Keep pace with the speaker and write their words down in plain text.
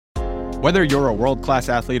Whether you're a world-class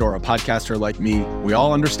athlete or a podcaster like me, we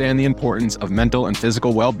all understand the importance of mental and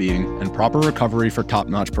physical well-being and proper recovery for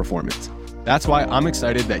top-notch performance. That's why I'm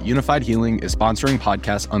excited that Unified Healing is sponsoring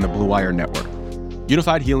podcasts on the Blue Wire Network.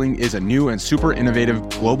 Unified Healing is a new and super innovative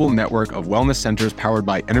global network of wellness centers powered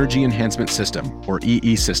by Energy Enhancement System, or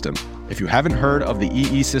EE System. If you haven't heard of the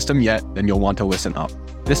EE System yet, then you'll want to listen up.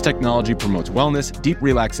 This technology promotes wellness, deep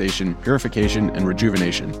relaxation, purification, and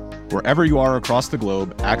rejuvenation. Wherever you are across the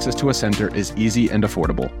globe, access to a center is easy and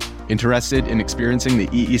affordable. Interested in experiencing the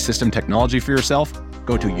EE System technology for yourself?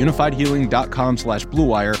 Go to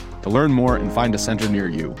unifiedhealing.com/bluewire to learn more and find a center near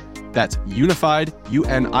you. That's unified,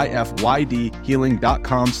 UNIFYD,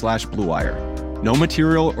 healing.com/bluewire. No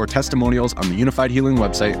material or testimonials on the Unified Healing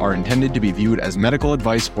website are intended to be viewed as medical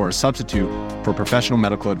advice or a substitute for professional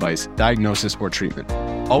medical advice, diagnosis, or treatment.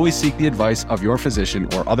 Always seek the advice of your physician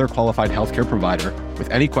or other qualified healthcare provider with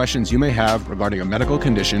any questions you may have regarding a medical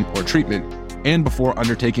condition or treatment and before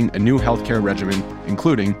undertaking a new healthcare regimen,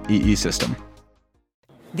 including EE System.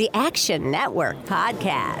 The Action Network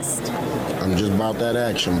Podcast. I'm just about that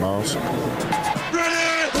action, boss. Ready?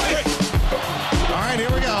 All right, here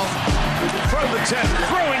we go. From the 10,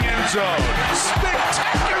 throwing end zone.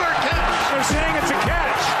 Spectacular catch. They're saying it's a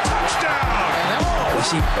catch. Touchdown. You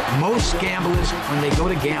see, most gamblers, when they go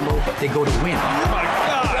to gamble, they go to win. Oh, my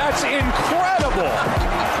God. That's incredible.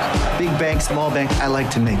 Big bank, small bank, I like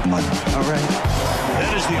to make money. All right.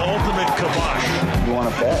 That is the ultimate kibosh. You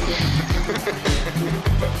want to bet?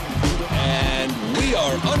 And we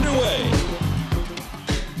are underway.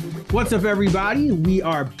 What's up, everybody? We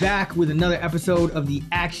are back with another episode of the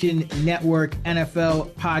Action Network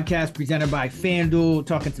NFL podcast presented by FanDuel,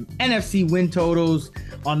 talking some NFC win totals.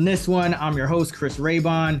 On this one, I'm your host, Chris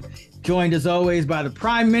Raybon, joined as always by the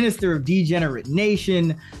Prime Minister of Degenerate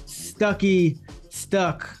Nation, Stucky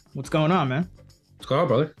Stuck. What's going on, man? What's going on,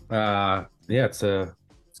 brother? It's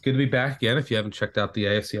good to be back again. If you haven't checked out the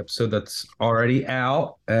AFC episode, that's already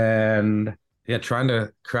out. And yeah, trying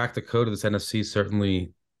to crack the code of this NFC is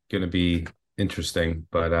certainly going to be interesting.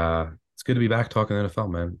 But it's good to be back talking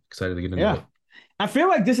NFL, man. Excited to get into it. I feel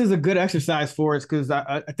like this is a good exercise for us because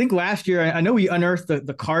I think last year, I know we unearthed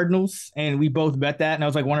the Cardinals and we both bet that. And that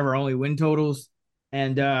was like one of our only win totals.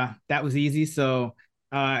 And that was easy. So,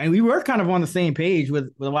 and we were kind of on the same page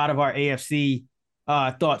with a lot of our AFC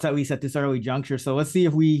thoughts, at least at this early juncture. So let's see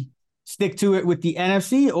if we stick to it with the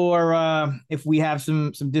NFC or if we have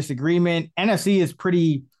some disagreement. NFC is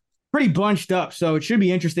pretty bunched up, so it should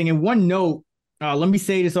be interesting. And one note, let me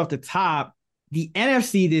say this off the top. The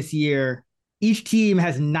NFC this year, each team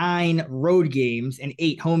has 9 road games and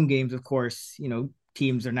 8 home games. Of course, you know,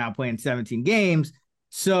 teams are now playing 17 games.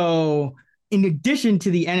 So in addition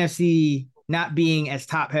to the NFC not being as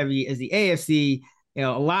top heavy as the AFC, you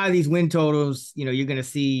know, a lot of these win totals, you know, you're going to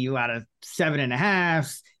see a lot of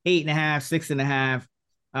 7.5, 8.5,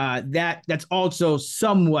 6.5. That's also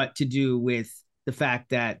somewhat to do with the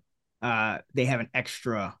fact that they have an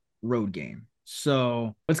extra road game.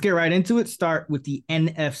 So let's get right into it. Start with the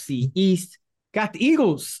NFC East. Got the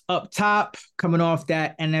Eagles up top, coming off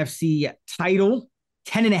that NFC title.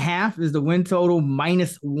 10.5 is the win total,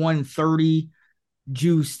 minus 130,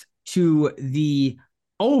 juiced to the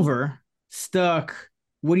over. Stuck,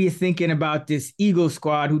 what are you thinking about this Eagles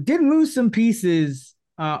squad who did lose some pieces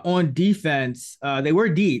on defense? They were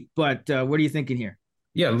deep, but what are you thinking here?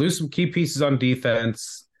 Yeah, lose some key pieces on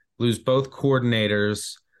defense, lose both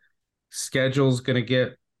coordinators. Schedule's going to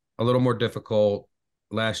get a little more difficult.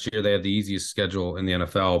 Last year, they had the easiest schedule in the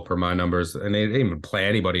NFL per my numbers, and they didn't even play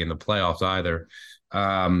anybody in the playoffs either.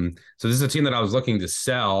 So this is a team that I was looking to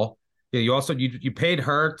sell. Yeah, you also you paid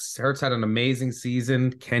Hurts. Hurts had an amazing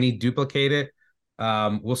season. Can he duplicate it?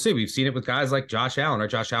 We'll see. We've seen it with guys like Josh Allen. Right?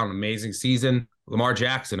 Josh Allen, amazing season. Lamar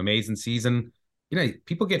Jackson, amazing season. You know,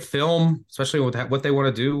 people get film, especially with what they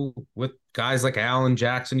want to do with guys like Allen,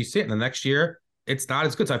 Jackson. You see it in the next year. It's not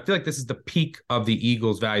as good. So I feel like this is the peak of the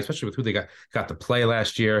Eagles' value, especially with who they got to play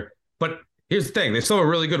last year. But here's the thing. They still have a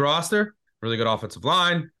really good roster, really good offensive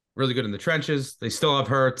line, really good in the trenches. They still have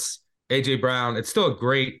Hurts, A.J. Brown. It's still a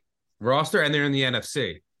great roster, and they're in the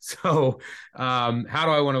NFC. So how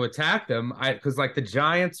do I want to attack them? Because like the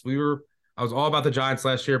Giants, I was all about the Giants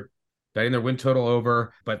last year, betting their win total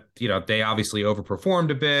over. But, you know, they obviously overperformed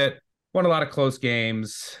a bit, won a lot of close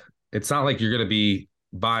games. It's not like you're going to be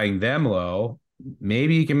buying them low.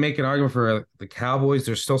 Maybe you can make an argument for the Cowboys.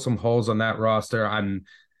 There's still some holes on that roster.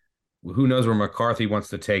 Who knows where McCarthy wants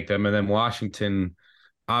to take them. And then Washington,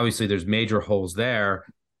 obviously there's major holes there.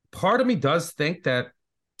 Part of me does think that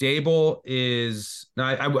Dable is –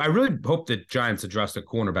 I really hope the Giants address the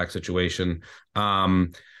cornerback situation.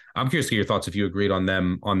 I'm curious to get your thoughts if you agreed on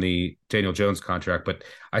them on the Daniel Jones contract, but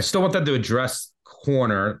I still want them to address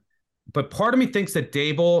corner. But part of me thinks that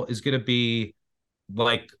Dable is going to be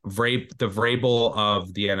like the Vrabel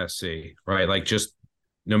of the NFC, right? Like just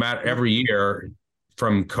no matter every year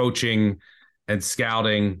from coaching and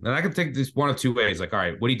scouting. And I can think this one of two ways. Like, all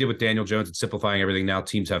right, what he did with Daniel Jones and simplifying everything. Now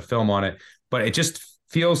teams have film on it. But it just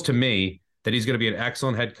feels to me that he's going to be an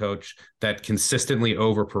excellent head coach that consistently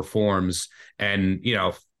overperforms. And,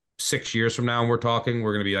 6 years from now, we're going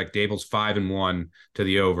to be like Dable's 5-1 to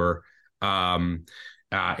the over in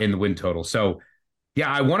the win total. So,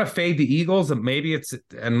 yeah, I want to fade the Eagles. And maybe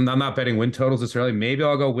and I'm not betting win totals this early. Maybe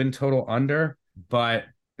I'll go win total under, but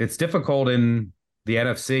it's difficult in the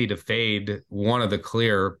NFC to fade one of the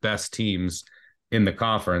clear best teams in the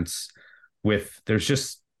conference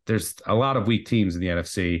there's a lot of weak teams in the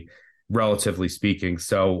NFC, relatively speaking.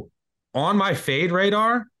 So on my fade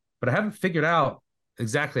radar, but I haven't figured out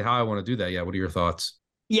exactly how I want to do that yet. What are your thoughts?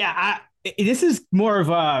 Yeah, this is more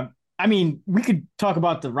of we could talk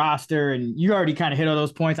about the roster, and you already kind of hit all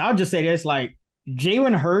those points. I'll just say this, like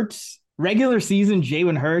Jalen Hurts, regular season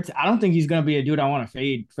Jalen Hurts, I don't think he's going to be a dude I want to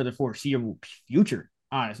fade for the foreseeable future,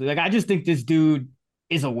 honestly. Like, I just think this dude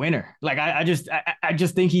is a winner. Like, I just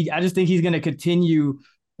think he's going to continue.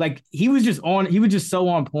 Like, he was just so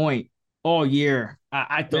on point all year.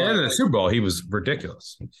 I thought in the Super Bowl, he was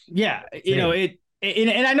ridiculous. Yeah.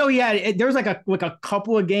 And I know there was like a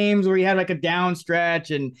couple of games where he had like a down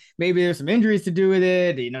stretch, and maybe there's some injuries to do with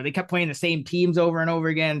it. They kept playing the same teams over and over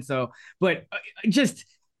again. So, but just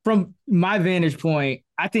from my vantage point,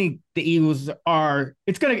 I think the Eagles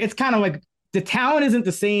it's kind of like the talent isn't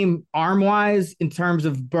the same arm wise in terms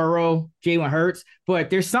of Burrow, Jalen Hurts, but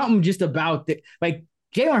there's something just about that. Like,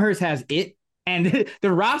 Jalen Hurts has it, and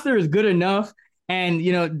the roster is good enough. And,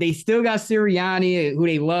 they still got Sirianni, who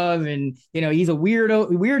they love. And, he's a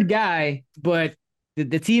weird guy, but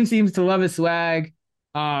the team seems to love his swag.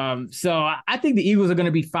 So I think the Eagles are going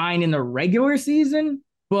to be fine in the regular season,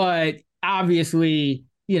 but obviously,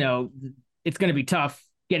 it's going to be tough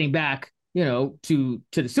getting back, to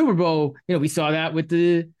the Super Bowl. We saw that with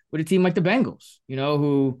a team like the Bengals,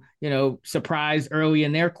 who, surprised early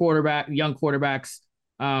in their young quarterbacks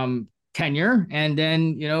tenure. And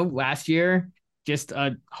then, last year, just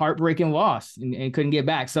a heartbreaking loss and couldn't get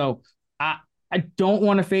back. So I don't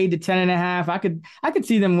want to fade to 10.5. I could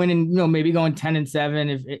see them winning, maybe going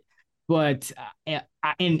 10-7 but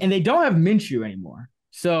they don't have Minshew anymore.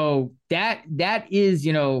 So that is,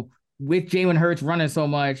 with Jalen Hurts running so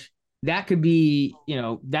much, that could be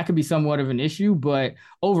somewhat of an issue. But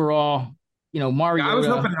overall, Mario. I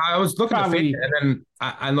was looking to fade it, and then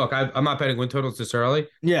I'm not betting win totals this early.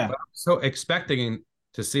 Yeah. But I'm so expecting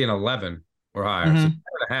to see an 11 or higher. Mm-hmm.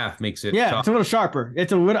 So 10.5 makes it tough. It's a little sharper.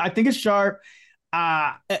 I think it's sharp.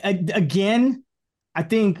 Again, I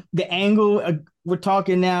think the angle we're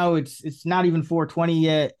talking now, it's not even 420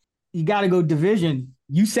 yet. You got to go division.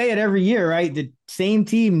 You say it every year, right? The same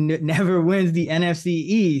team never wins the NFC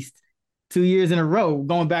East 2 years in a row,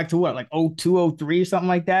 going back to what, like 02, 03 or something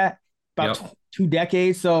like that, about 2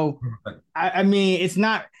 decades. So, I mean,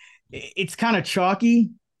 it's kind of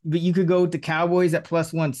chalky, but you could go with the Cowboys at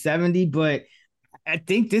plus 170. But I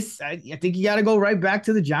think you got to go right back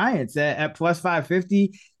to the Giants at plus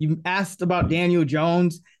 550. You asked about Daniel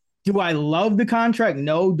Jones. Do I love the contract?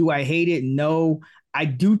 No. Do I hate it? No. I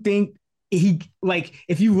do think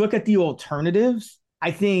if you look at the alternatives,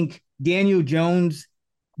 I think Daniel Jones,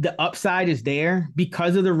 the upside is there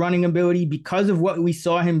because of the running ability, because of what we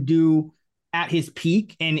saw him do at his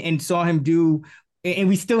peak and saw him do. And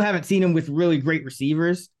we still haven't seen him with really great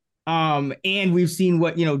receivers. And we've seen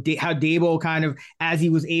what, how Dable kind of, as he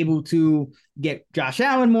was able to get Josh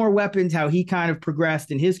Allen more weapons, how he kind of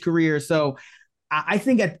progressed in his career. So I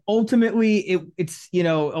think that ultimately it's, a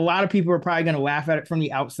lot of people are probably going to laugh at it from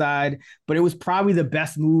the outside, but it was probably the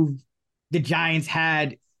best move the Giants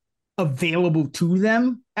had available to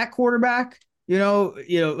them at quarterback.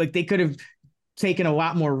 Like they could have taken a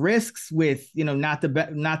lot more risks with, not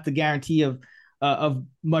the guarantee of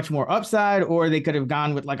much more upside, or they could have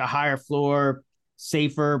gone with like a higher floor,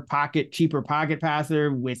 safer cheaper pocket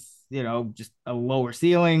passer with, just a lower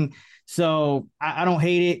ceiling. So I don't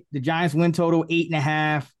hate it. The Giants win total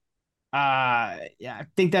 8.5. I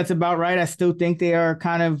think that's about right. I still think they are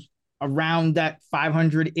kind of around that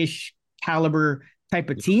 500-ish caliber type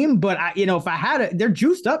of team. But if I had they're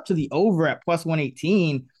juiced up to the over at plus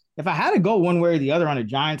 118. If I had to go one way or the other on the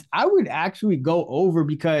Giants, I would actually go over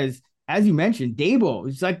because, as you mentioned, Dable,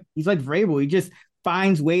 he's like Vrabel. He just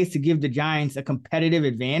finds ways to give the Giants a competitive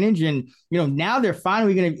advantage. And, now they're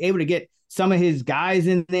finally going to be able to get some of his guys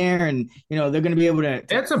in there, and they're going to be able to.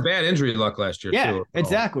 They had some bad injury luck last year, yeah, too.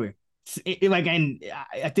 Exactly. And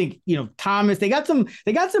I think Thomas. They got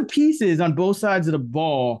some pieces on both sides of the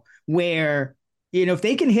ball where if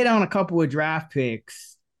they can hit on a couple of draft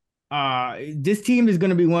picks, this team is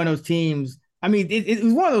going to be one of those teams. I mean, it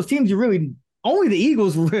was one of those teams you really. Only the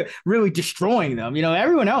Eagles were really destroying them.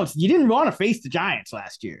 Everyone else, you didn't want to face the Giants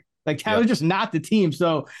last year. Like, that was just not the team.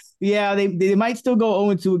 So, yeah, they might still go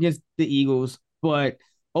 0-2 against the Eagles. But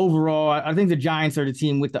overall, I think the Giants are the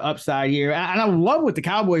team with the upside here. And I love what the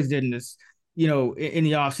Cowboys did in this, in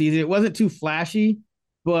the offseason. It wasn't too flashy,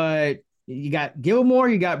 but you got Gilmore,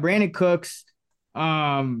 you got Brandon Cooks.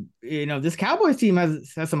 This Cowboys team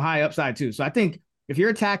has some high upside, too. So I think if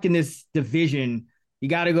you're attacking this division, you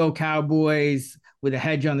got to go Cowboys with a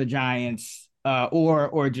hedge on the Giants,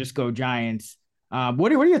 or just go Giants.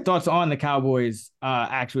 What are your thoughts on the Cowboys,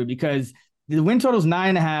 actually? Because the win total is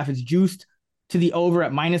 9.5. It's juiced to the over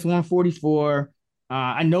at -144.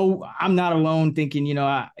 I know I'm not alone thinking,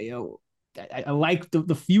 I like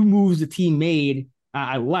the few moves the team made.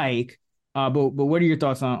 I like, but what are your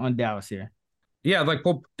thoughts on Dallas here? Yeah,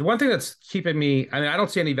 well, the one thing that's keeping me, I don't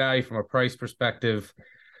see any value from a price perspective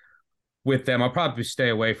with them. I'll probably stay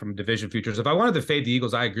away from division futures. If I wanted to fade the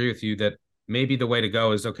Eagles, I agree with you that maybe the way to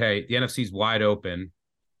go is, okay, the NFC's wide open.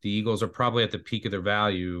 The Eagles are probably at the peak of their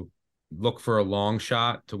value. Look for a long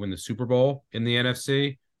shot to win the Super Bowl in the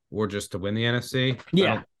NFC, or just to win the NFC. Yeah.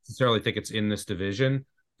 I don't necessarily think it's in this division,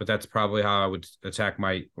 but that's probably how I would attack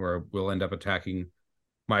will end up attacking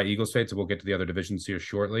my Eagles fate. So we'll get to the other divisions here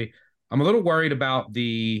shortly. I'm a little worried about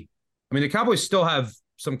the Cowboys still have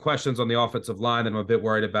some questions on the offensive line that I'm a bit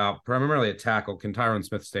worried about, primarily at tackle. Can Tyron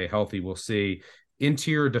Smith stay healthy? We'll see.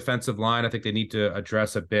 Interior defensive line, I think they need to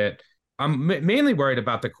address a bit. I'm mainly worried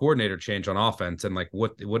about the coordinator change on offense and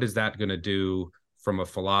what is that going to do from a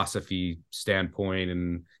philosophy standpoint,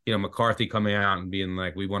 and McCarthy coming out and being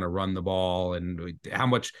like, we want to run the ball, and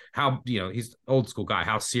he's old school guy.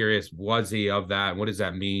 How serious was he of that? What does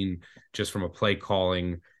that mean just from a play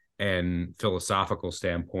calling and philosophical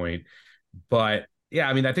standpoint? But yeah,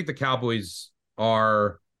 I think the Cowboys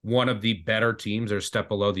are one of the better teams. They're a step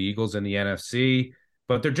below the Eagles in the NFC,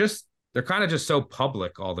 but they're kind of just so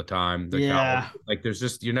public all the time.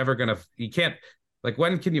 Cowboys, you're never going to, you can't,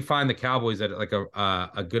 when can you find the Cowboys at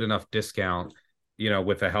a good enough discount,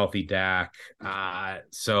 with a healthy Dak?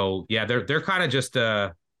 So yeah, they're kind of just,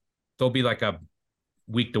 they'll be like a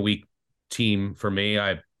week to week team for me.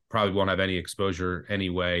 I probably won't have any exposure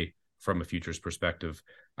anyway from a futures perspective.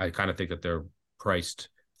 I kind of think that they're priced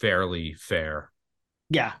fairly fair.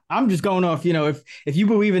 Yeah, I'm just going off, if you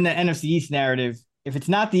believe in the NFC East narrative, if it's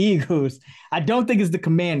not the Eagles, I don't think it's the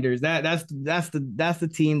Commanders. That's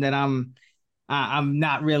the team that I'm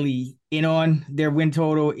not really in on. Their win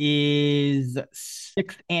total is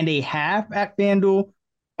 6.5 at FanDuel.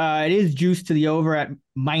 It is juiced to the over at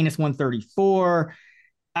 -134.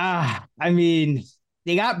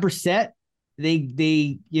 They got Brissett.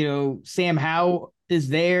 They Sam Howell is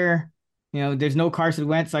there. There's no Carson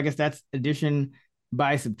Wentz, so I guess that's addition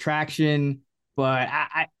by subtraction. But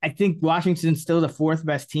I think Washington's still the fourth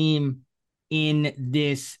best team in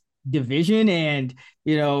this division. And,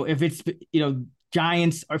 if it's,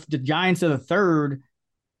 Giants, or if the Giants are the third,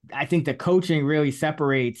 I think the coaching really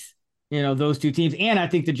separates, those two teams. And I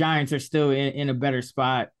think the Giants are still in a better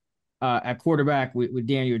spot at quarterback with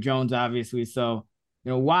Daniel Jones, obviously. So,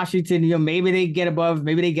 Washington, maybe they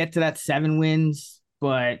get to that 7 wins,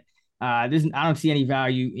 but I don't see any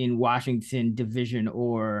value in Washington division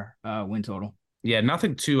or win total. Yeah,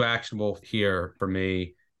 nothing too actionable here for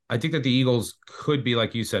me. I think that the Eagles could be,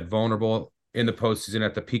 like you said, vulnerable in the postseason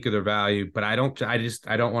at the peak of their value, but I don't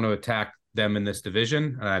want to attack them in this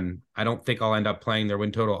division. And I don't think I'll end up playing their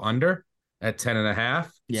win total under at 10.5.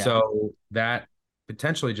 Yeah. So that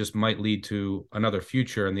potentially just might lead to another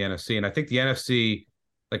future in the NFC. And I think the NFC,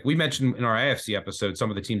 like we mentioned in our AFC episode, some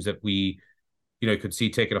of the teams that we, could see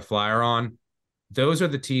taking a flyer on, those are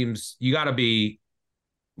the teams you got to be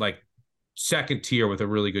like second tier with a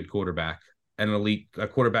really good quarterback and a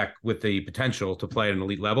quarterback with the potential to play at an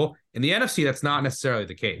elite level. In the NFC, that's not necessarily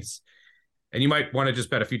the case. And you might want to just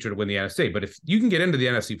bet a future to win the NFC. But if you can get into the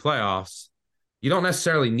NFC playoffs, you don't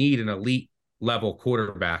necessarily need an elite level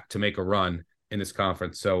quarterback to make a run in this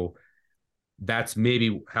conference. So that's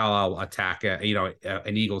maybe how I'll attack an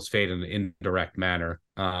Eagles fate in an indirect manner,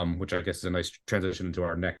 which I guess is a nice transition into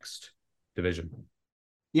our next division.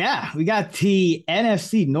 Yeah, we got the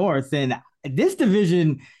NFC North, and this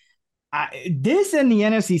division, this and the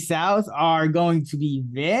NFC South are going to be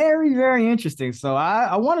very, very interesting. So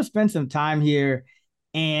I want to spend some time here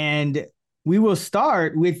and We will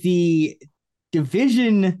start with the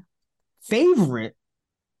division favorite,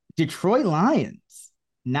 Detroit Lions.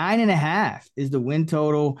 9.5 is the win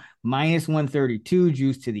total, -132,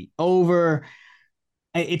 juice to the over.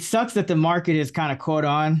 It sucks that the market has kind of caught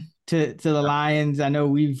on to the Lions. I know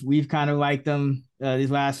we've kind of liked them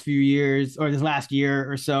these last few years, or this last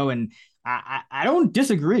year or so, and I don't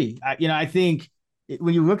disagree. I think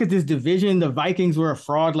when you look at this division, the Vikings were a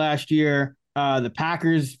fraud last year. The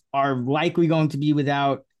Packers are likely going to be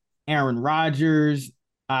without Aaron Rodgers.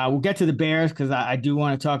 We'll get to the Bears because I do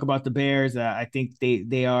want to talk about the Bears. I think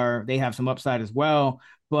they have some upside as well.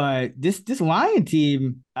 But this Lion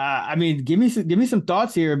team, give me some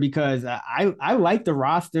thoughts here, because I like the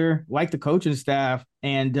roster, like the coaching staff,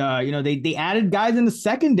 and they added guys in the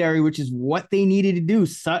secondary, which is what they needed to do.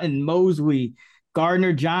 Sutton, Mosley,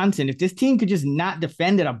 Gardner Johnson. If this team could just not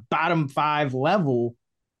defend at a bottom 5 level,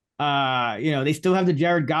 they still have the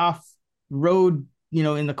Jared Goff road,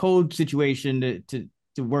 in the cold situation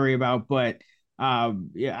to worry about. But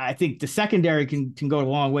I think the secondary can go a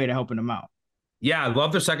long way to helping them out. Yeah, I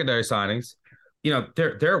love their secondary signings.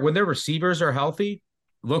 They're when their receivers are healthy,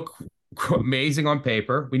 look amazing on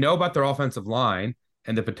paper. We know about their offensive line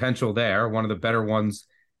and the potential there, one of the better ones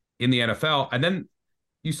in the NFL. And then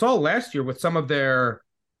you saw last year with some of their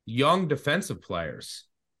young defensive players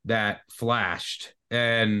that flashed.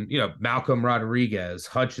 And, Malcolm Rodriguez,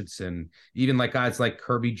 Hutchinson, even like guys like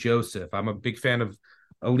Kirby Joseph. I'm a big fan of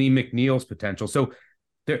Ali McNeil's potential. So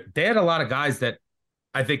they had a lot of guys that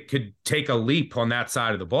I think could take a leap on that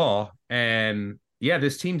side of the ball. And yeah,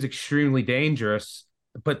 this team's extremely dangerous,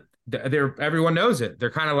 but everyone knows it.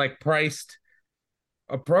 They're kind of like priced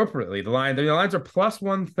appropriately. The Lions are plus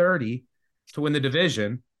 130 to win the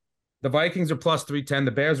division. The Vikings are plus 310.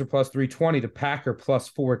 The Bears are plus 320. The Packer plus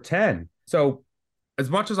 410. So as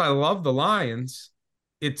much as I love the Lions,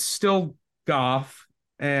 it's still Goff,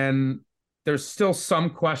 and there's still some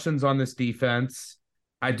questions on this defense.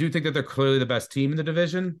 I do think that they're clearly the best team in the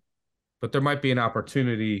division, but there might be an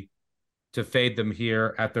opportunity to fade them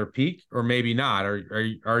here at their peak, or maybe not.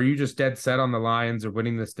 Are you just dead set on the Lions or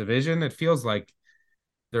winning this division? It feels like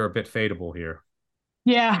they're a bit fadeable here.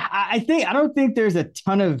 Yeah, I don't think there's a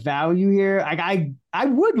ton of value here. I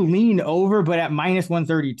would lean over, but at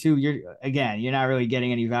 -132, you're not really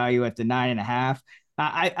getting any value at the 9.5.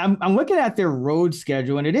 I'm looking at their road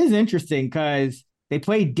schedule, and it is interesting because they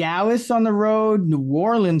play Dallas on the road, New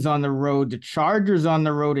Orleans on the road, the Chargers on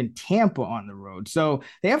the road, and Tampa on the road. So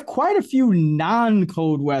they have quite a few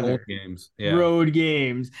non-cold weather road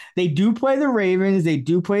games. They do play the Ravens. They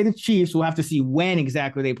do play the Chiefs. We'll have to see when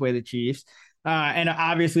exactly they play the Chiefs. And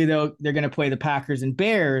obviously they're going to play the Packers and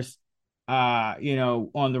Bears,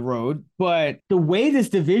 on the road. But the way this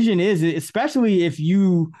division is, especially if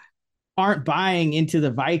you aren't buying into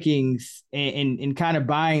the Vikings and kind of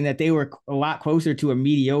buying that they were a lot closer to a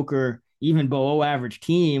mediocre, even below average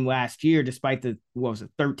team last year, despite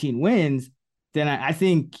 13 wins, then I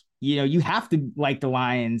think, you have to like the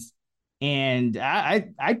Lions. And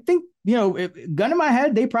I think, gun in my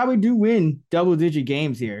head, they probably do win double-digit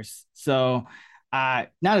games here. So not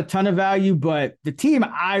a ton of value, but the team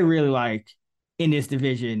I really like in this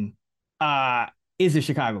division is the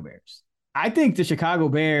Chicago Bears. I think the Chicago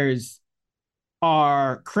Bears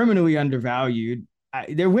are criminally undervalued.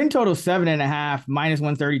 Their win total 7.5,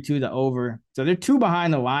 -132 the over. So they're 2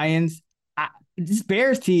 behind the Lions. This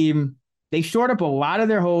Bears team, they shored up a lot of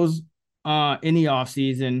their holes in the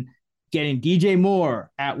offseason, getting DJ Moore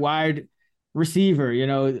at wide receiver.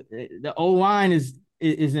 The O-line is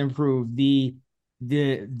improved. The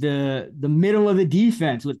middle of the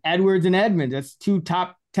defense with Edwards and Edmonds, that's 2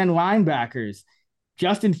 top 10 linebackers.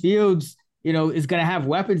 Justin Fields, is going to have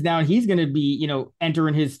weapons now, and he's going to be,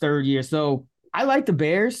 entering his 3rd year. So I like the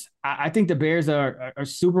Bears. I think the Bears are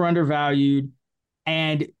super undervalued.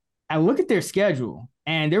 And I look at their schedule,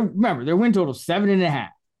 and their win total 7.5.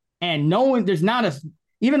 And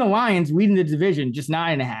even the Lions leading the division, just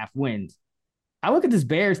 9.5 wins. I look at this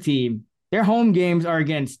Bears team, their home games are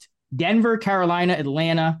against Denver, Carolina,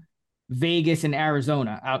 Atlanta, Vegas, and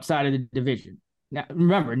Arizona outside of the division. Now,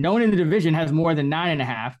 remember, no one in the division has more than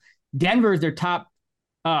 9.5. Denver is their top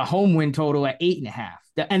home win total at 8.5,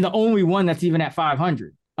 and the only one that's even at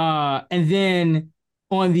 500. And then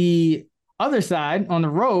on the other side, on the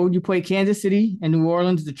road, you play Kansas City and New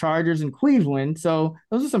Orleans, the Chargers, and Cleveland. So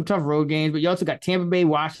those are some tough road games, but you also got Tampa Bay,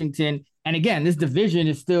 Washington. And again, this division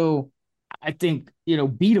is still, I think,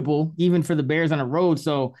 beatable even for the Bears on the road.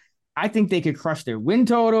 So I think they could crush their win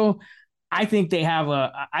total. I think they have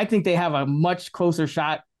a much closer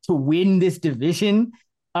shot to win this division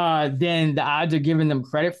than the odds are giving them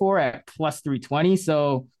credit for at plus 320.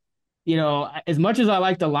 So, as much as I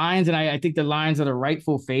like the Lions, and I think the Lions are the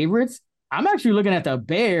rightful favorites, I'm actually looking at the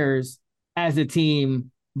Bears as a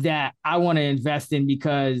team that I want to invest in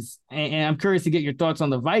because, and I'm curious to get your thoughts on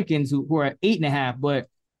the Vikings who are at 8.5, but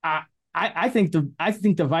I think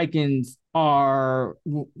the Vikings are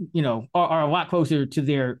a lot closer to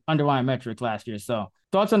their underlying metrics last year. So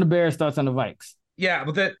thoughts on the Bears, thoughts on the Vikes. Yeah,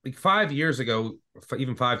 but that 5 years ago,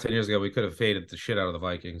 even 5-10 years ago, we could have faded the shit out of the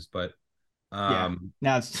Vikings, but now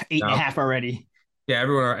it's 8.5 already. Yeah,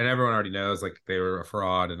 everyone already knows like they were a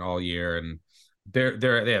fraud and all year, and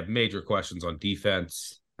they have major questions on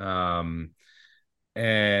defense. But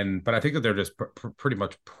I think that they're just pretty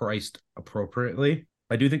much priced appropriately.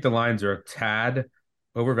 I do think the Lions are a tad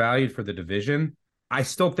overvalued for the division. I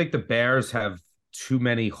still think the Bears have too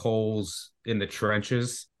many holes in the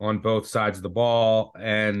trenches on both sides of the ball,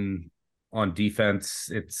 and on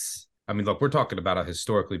defense, look, we're talking about a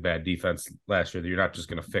historically bad defense last year that you're not just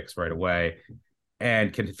going to fix right away.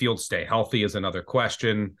 And can Fields stay healthy is another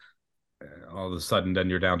question. All of a sudden, then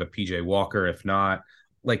you're down to PJ Walker. If not,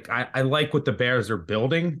 like I like what the Bears are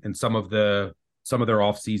building and some of their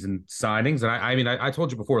offseason signings. And I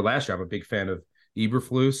told you before last year, I'm a big fan of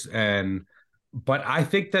Eberflus, but I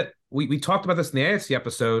think that we talked about this in the AFC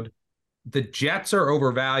episode. The Jets are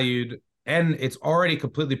overvalued, and it's already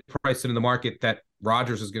completely priced into the market that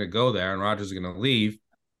Rodgers is going to go there and Rodgers is going to leave.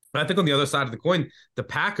 But I think on the other side of the coin, the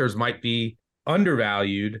Packers might be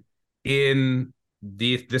undervalued in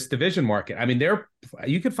this division market. I mean,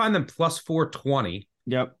 you could find them plus 420.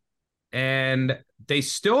 Yep. And they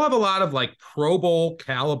still have a lot of like Pro Bowl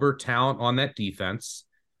caliber talent on that defense.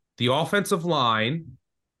 The offensive line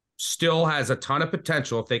still has a ton of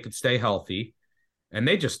potential if they could stay healthy. And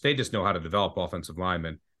they just know how to develop offensive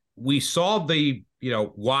linemen. We saw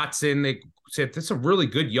Watson, they said there's some really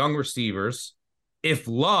good young receivers. If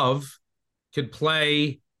Love could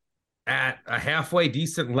play at a halfway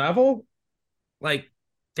decent level, like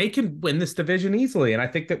they can win this division easily. And I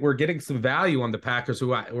think that we're getting some value on the Packers, who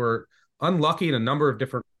were unlucky in a number of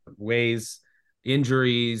different ways,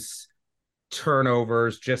 injuries,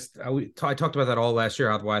 turnovers. I talked about that all last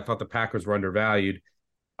year, why I thought the Packers were undervalued.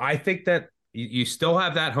 I think that you still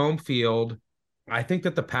have that home field. I think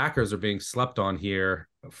that the Packers are being slept on here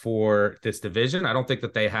for this division. I don't think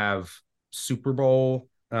that they have Super Bowl,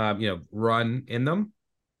 run in them,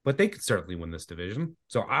 but they could certainly win this division.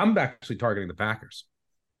 So I'm actually targeting the Packers.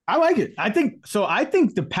 I like it. I think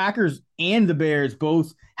the Packers and the Bears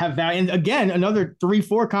both have value. And again, another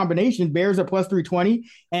 3-4 combination. Bears are plus 320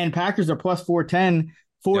 and Packers are plus 410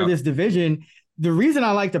 for this division. The reason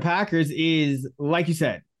I like the Packers is, like you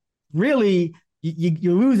said, really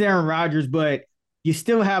you lose Aaron Rodgers, but you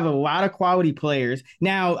still have a lot of quality players.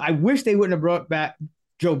 Now, I wish they wouldn't have brought back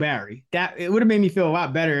Joe Barry. That it would have made me feel a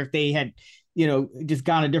lot better if they had, just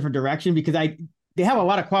gone a different direction, because they have a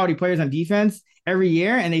lot of quality players on defense every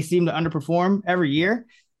year, and they seem to underperform every year.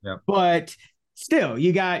 Yeah. But still,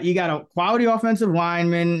 you got a quality offensive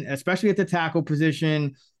lineman, especially at the tackle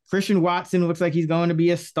position. Christian Watson looks like he's going to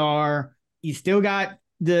be a star. You still got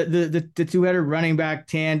the two-headed running back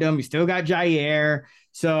tandem. You still got Jair.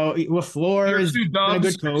 So LaFleur is a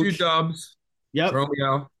good coach. 2 Dubs. Yep.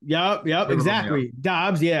 Romeo. Yep. Exactly. Romeo.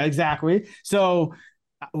 Dobbs. Yeah, exactly. So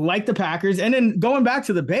like the Packers. And then going back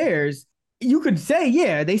to the Bears, you could say,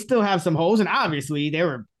 yeah, they still have some holes. And obviously they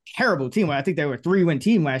were a terrible team. I think they were a 3-win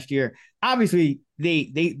team last year. Obviously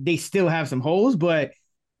they still have some holes, but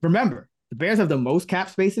remember, the Bears have the most cap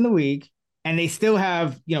space in the league, and they still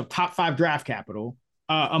have, top 5 draft capital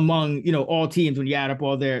among, all teams when you add up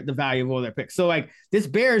all the value of all their picks. So like this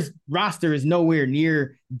Bears roster is nowhere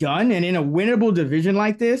near done. And in a winnable division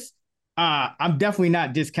like this, I'm definitely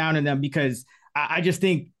not discounting them, because I just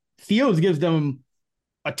think Fields gives them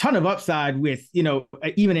a ton of upside with,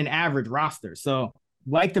 even an average roster. So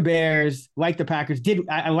like the Bears, like the Packers,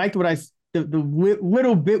 I liked what the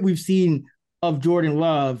little bit we've seen of Jordan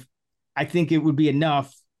Love. I think it would be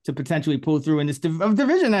enough to potentially pull through in this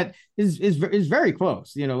division that is very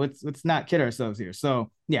close. Let's not kid ourselves here.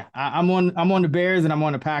 So yeah, I'm on the Bears and I'm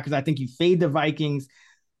on the Packers. I think you fade the Vikings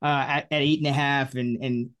at 8.5,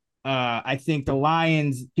 and I think the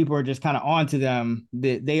Lions, people are just kind of onto them.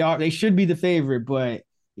 They should be the favorite, but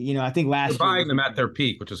I think last year buying them at their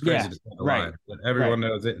peak, which is crazy to say the line. But everyone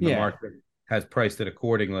knows it, and the market has priced it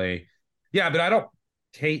accordingly. Yeah, but I don't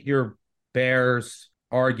hate your Bears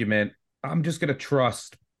argument. I'm just going to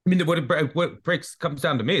trust. I mean, what comes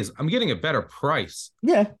down to me is I'm getting a better price.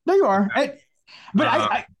 Yeah, there you are.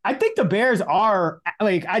 I think the Bears are,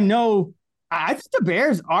 like, I know I think the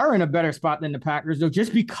Bears are in a better spot than the Packers, though,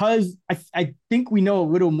 just because I think we know a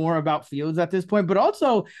little more about Fields at this point, but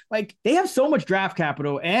also like they have so much draft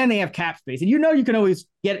capital and they have cap space. And you can always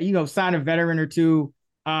get, sign a veteran or two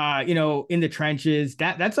in the trenches.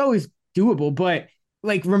 That's always doable. But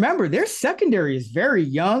like remember, their secondary is very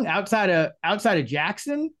young outside of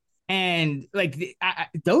Jackson. And like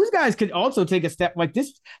those guys could also take a step like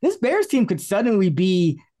this. This Bears team could suddenly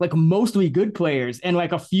be like mostly good players and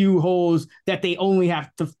like a few holes that they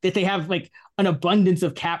have like an abundance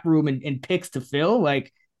of cap room and picks to fill.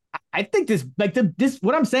 Like I think this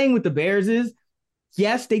what I'm saying with the Bears is,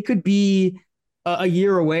 yes, they could be a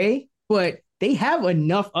year away, but they have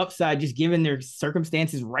enough upside just given their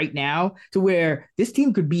circumstances right now to where this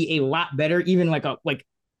team could be a lot better even like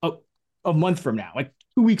a month from now, like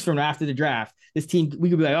 2 weeks from after the draft. This team, we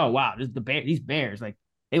could be like, oh wow, these Bears, like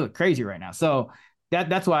they look crazy right now. So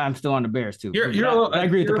that's why I'm still on the Bears too. I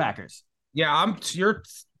agree with the Packers. Yeah,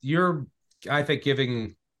 you're I think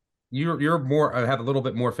giving you're more have a little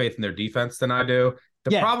bit more faith in their defense than I do.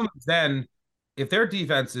 The problem is then if their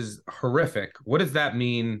defense is horrific, what does that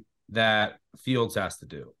mean that Fields has to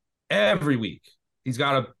do every week? He's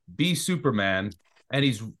got to be Superman and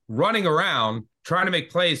he's running around trying to make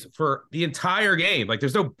plays for the entire game. Like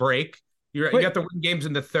there's no break. You got to win games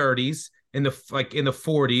in the 30s, in the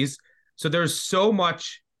 40s. So there's so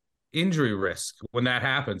much injury risk when that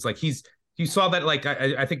happens. Like you saw that, like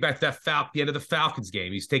I think back to the end of the Falcons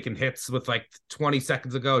game, he's taking hits with like 20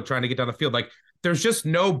 seconds ago trying to get down the field. Like there's just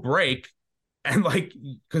no and like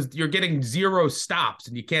because you're getting zero stops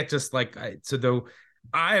and you can't just like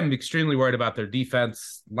I am extremely worried about their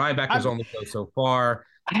defense. Linebackers only go so far.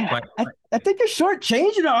 But I think you're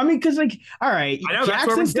shortchanging them. I mean, because like, all right,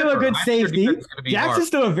 Jackson's still a good safety. Jackson's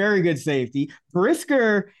still a very good safety.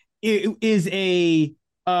 Brisker is a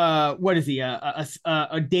what is he?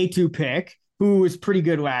 A day 2 pick who was pretty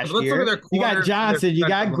good last year. You got Johnson, you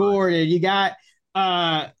got Gordon, you got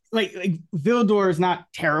like Vildor is not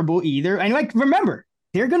terrible either. And like remember,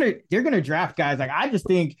 they're gonna draft guys. Like I just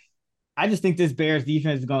think this Bears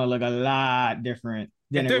defense is gonna look a lot different.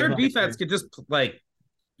 If their defense could just like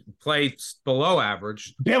play below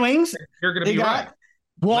average, Billings, you're going to be right.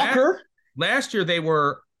 Walker. Last year they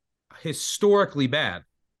were historically bad.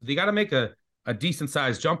 They got to make a decent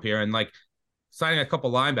sized jump here and like signing a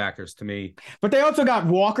couple linebackers to me. But they also got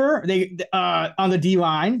Walker. They on the D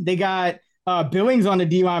line. They got Billings on the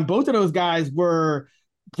D line. Both of those guys were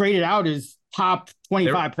graded out as top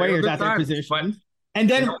 25 players at their position. And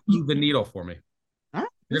then move the needle for me.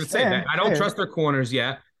 You're going to say that. I don't trust their corners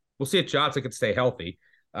yet. We'll see if Johnson can stay healthy.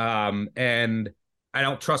 And I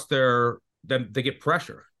don't trust them to get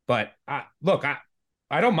pressure. But I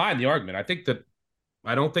don't mind the argument.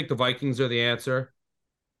 I don't think the Vikings are the answer.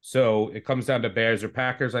 So it comes down to Bears or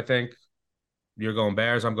Packers, I think. You're going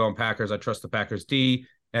Bears, I'm going Packers. I trust the Packers D,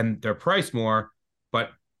 and they're priced more,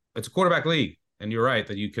 but it's a quarterback league. And you're right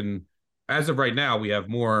that you can, as of right now, we have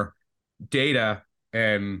more data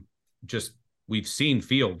and just we've seen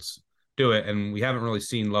Fields do it, and we haven't really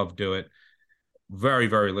seen Love do it. Very,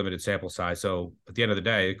 very limited sample size. So at the end of the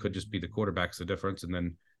day, it could just be the quarterback's the difference, and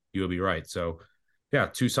then you'll be right. So yeah,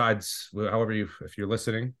 two sides. However, if you're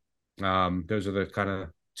listening, those are the kind of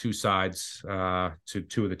two sides to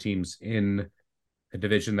two of the teams in a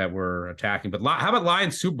division that we're attacking. But how about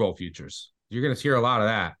Lions Super Bowl futures? You're going to hear a lot of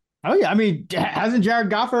that. Oh yeah, I mean, hasn't Jared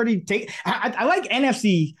Goff already taken? I like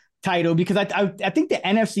NFC title because I think the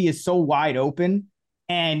NFC is so wide open,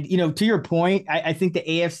 and to your point, I think the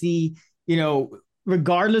AFC,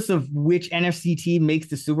 regardless of which NFC team makes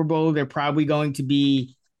the Super Bowl, they're probably going to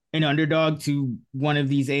be an underdog to one of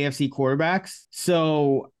these AFC quarterbacks.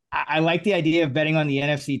 So I like the idea of betting on the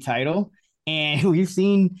NFC title, and we've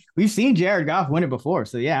seen Jared Goff win it before.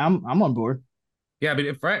 So yeah, I'm on board. Yeah, I mean,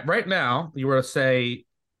 if right now you were to say,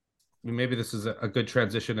 maybe this is a good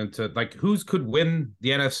transition into like who's could win the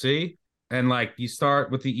NFC, and like you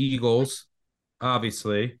start with the Eagles,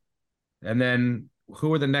 obviously, and then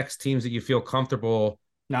who are the next teams that you feel comfortable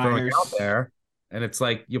throwing out there? And it's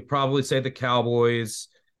like you'll probably say the Cowboys,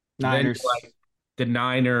 Niners, then like the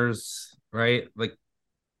Niners, right? Like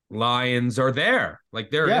Lions are there, like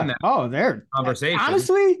they're in that. Oh, they're conversation.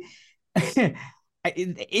 Honestly,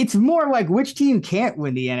 it's more like which team can't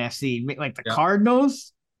win the NFC, like the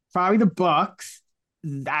Cardinals, probably the Bucks.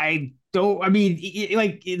 Like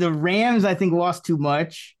the Rams, I think lost too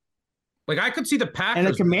much. Like I could see the Packers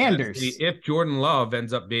and the Commanders if Jordan Love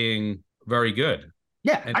ends up being very good.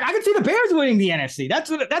 Yeah, I could see the Bears winning the NFC. That's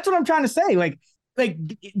what I'm trying to say. Like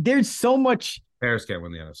there's so much Bears can't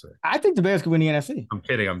win the NFC. I think the Bears could win the NFC. I'm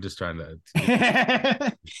kidding. I'm just trying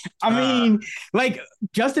to. I mean, like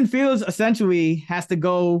Justin Fields essentially has to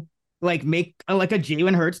go like make a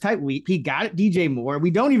Jalen Hurts type leap. He got it, DJ Moore.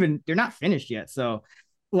 They're not finished yet. So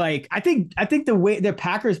like I think the way the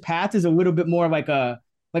Packers path is a little bit more like a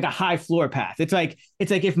high floor path. It's like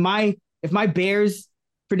if my Bears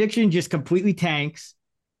prediction just completely tanks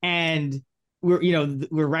and we're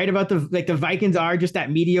right about the Vikings are just that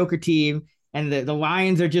mediocre team and the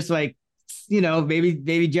Lions are just like,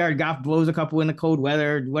 maybe Jared Goff blows a couple in the cold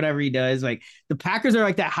weather, whatever he does. Like the Packers are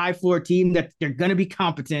like that high floor team that they're going to be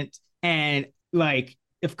competent. And like,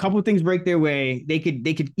 if a couple of things break their way, they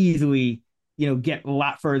could easily, get a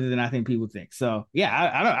lot further than I think people think. So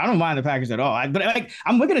yeah, I don't mind the Packers at all. But like,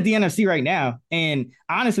 I'm looking at the NFC right now. And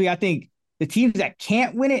honestly, I think the teams that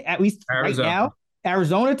can't win it, at least right now,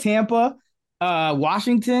 Arizona, Tampa,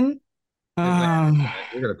 Washington. You're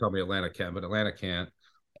going to tell me Atlanta can, but Atlanta can't.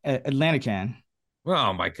 Atlanta can.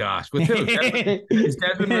 Oh my gosh! With who? Is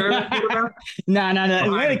Desmond Ritter quarterback? No.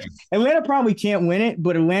 Atlanta probably can't win it,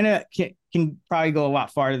 but Atlanta can probably go a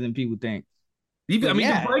lot farther than people think. The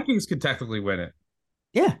Vikings could technically win it.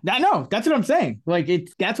 Yeah, no, that's what I'm saying. Like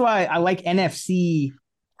that's why I like NFC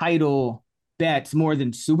title bets more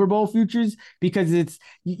than Super Bowl futures, because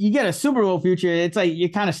you get a Super Bowl future, it's like you're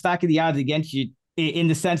kind of stacking the odds against you in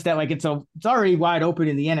the sense that like it's already wide open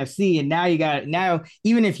in the NFC, and now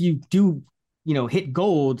even if you do hit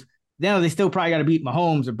gold, then they still probably got to beat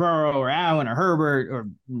Mahomes or Burrow or Allen or Herbert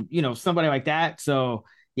or somebody like that. So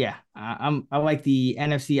yeah, I like the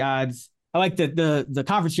NFC odds. I like the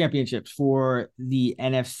conference championships for the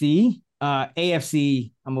NFC.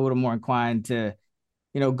 AFC, I'm a little more inclined to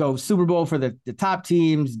go Super Bowl for the top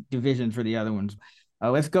teams, division for the other ones.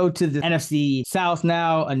 Let's go to the NFC South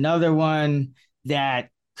now. Another one that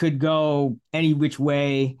could go any which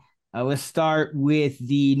way. Let's start with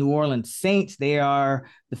the New Orleans Saints. They are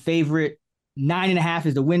the favorite. 9.5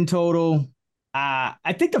 is the win total.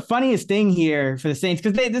 I think the funniest thing here for the Saints,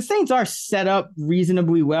 because the Saints are set up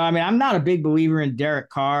reasonably well. I mean, I'm not a big believer in Derek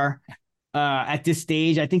Carr at this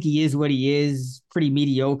stage. I think he is what he is, pretty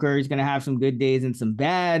mediocre. He's going to have some good days and some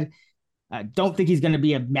bad. I don't think he's going to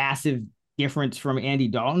be a massive difference from Andy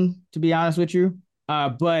Dalton, to be honest with you.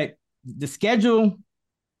 But the schedule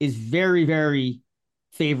is very, very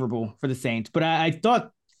favorable for the Saints. But I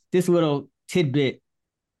thought this little tidbit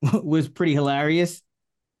was pretty hilarious,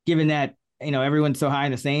 given that everyone's so high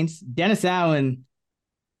in the Saints. Dennis Allen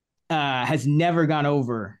has never gone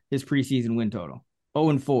over his preseason win total,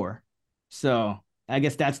 0-4. So I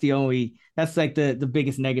guess that's like the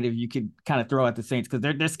biggest negative you could kind of throw at the Saints, because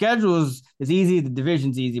their schedule is easy, the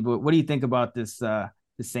division's easy. But what do you think about this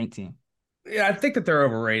Saint team? Yeah, I think that they're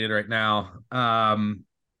overrated right now.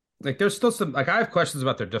 Like there's still some, like I have questions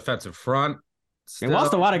about their defensive front. They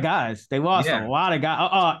lost a lot of guys. A lot of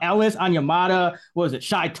guys. Ellis, Onyemata, what was it?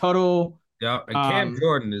 Shy Tuttle. Yeah, and Cam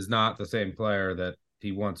Jordan is not the same player that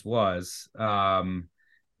he once was. And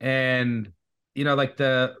like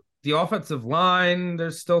the offensive line,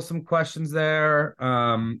 there's still some questions there.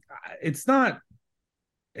 It's not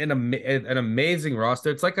an amazing roster.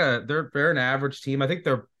 It's like they're an average team. I think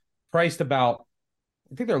they're priced about.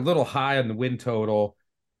 I think they're a little high on the win total,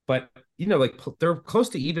 but like they're close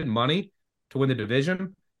to even money to win the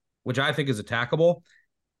division, which I think is attackable.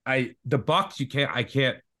 The Bucks,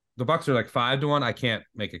 the Bucks are like 5-1. I can't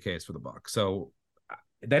make a case for the Bucks. So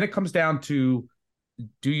then it comes down to,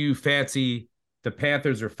 do you fancy the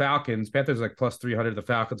Panthers or Falcons? Panthers are like plus 300. The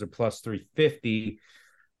Falcons are plus 350.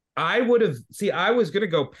 I was going to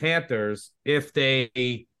go Panthers if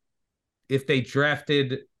they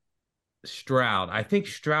drafted Stroud. I think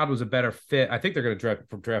Stroud was a better fit. I think they're going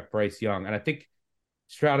to draft Bryce Young, and I think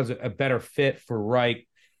Stroud is a better fit for Reich.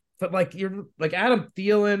 But like you're like Adam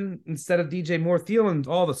Thielen instead of DJ Moore. Thielen,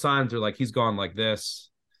 all the signs are like he's gone like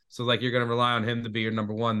this. So like you're going to rely on him to be your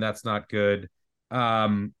number one. That's not good.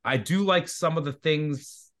 I do like some of the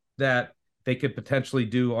things that they could potentially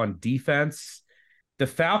do on defense. The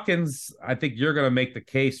Falcons, I think you're going to make the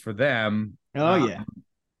case for them. Yeah.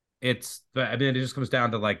 It just comes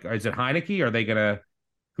down to like, is it Heineke?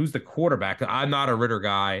 Who's the quarterback? I'm not a Ritter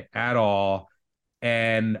guy at all.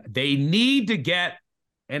 And they need to get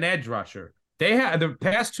an edge rusher. They have, the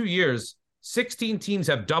past 2 years, 16 teams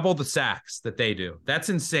have double the sacks that they do. That's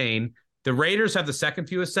insane. The Raiders have the second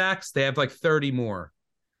fewest sacks. They have like 30 more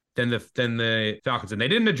than the Falcons. And they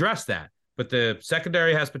didn't address that. But the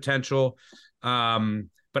secondary has potential. But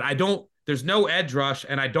there's no edge rush,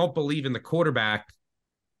 and I don't believe in the quarterback.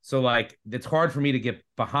 So like it's hard for me to get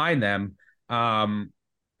behind them. And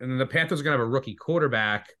then the Panthers are gonna have a rookie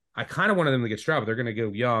quarterback. I kind of wanted them to get Stroud, but they're gonna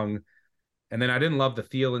go young. And then I didn't love the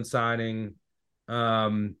Thielen signing.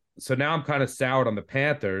 So now I'm kind of soured on the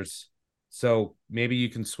Panthers. So maybe you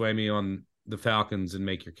can sway me on the Falcons and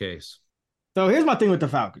make your case. So here's my thing with the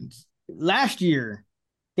Falcons. Last year,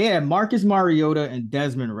 they had Marcus Mariota and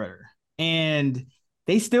Desmond Ridder, and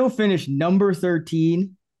they still finished number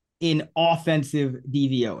 13 in offensive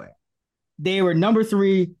DVOA. They were number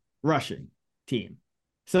 3 rushing team.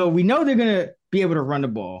 So we know they're going to be able to run the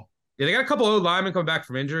ball. Yeah, they got a couple of linemen coming back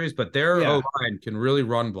from injuries, but their O-line can really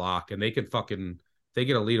run block, and they can they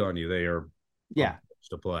get a lead on you. They are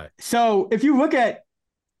to play. So if you look at,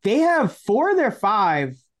 they have 4 of their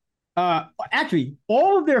 5, actually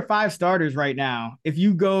all of their 5 starters right now. If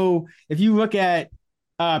you look at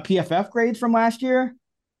PFF grades from last year,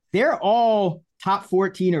 they're all top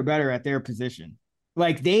 14 or better at their position.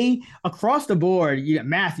 Like they across the board, you got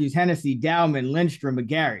Matthews, Hennessy, Dowman, Lindstrom,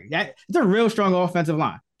 McGarry. It's a real strong offensive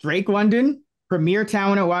line. Drake London, premier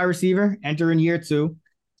talent at wide receiver, entering year 2.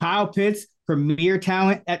 Kyle Pitts, premier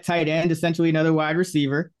talent at tight end, essentially another wide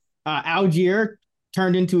receiver. Algier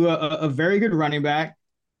turned into a very good running back.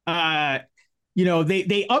 They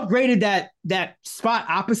upgraded that spot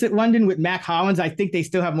opposite London with Mac Hollins. I think they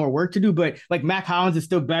still have more work to do, but like Mac Hollins is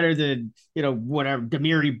still better than, whatever,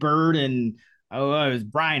 Demiri Bird and it was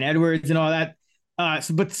Brian Edwards and all that.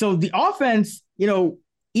 So the offense,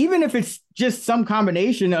 even if it's just some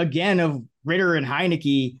combination again of Ridder and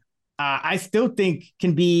Heineke, I still think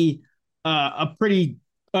can be an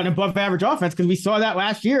above average offense, because we saw that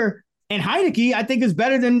last year. And Heineke, I think, is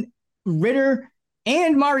better than Ridder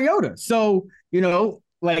and Mariota. So,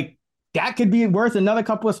 that could be worth another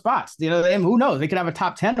couple of spots. And who knows? They could have a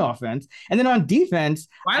top 10 offense. And then on defense,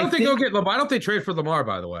 why don't they trade for Lamar,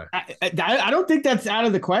 by the way? I don't think that's out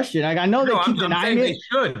of the question. Like, I know they keep denying it. They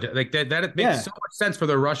should. Like that it makes so much sense for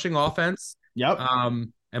their rushing offense. Yep.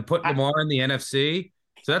 And put Lamar in the NFC.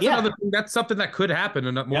 So that's another thing. That's something that could happen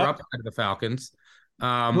and more upside to the Falcons.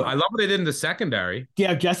 I love what they did in the secondary.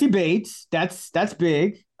 Yeah, Jesse Bates. That's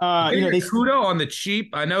big. Kudo on the cheap.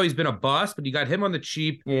 I know he's been a bust, but you got him on the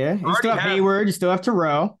cheap. Yeah, you still have Hayward. You still have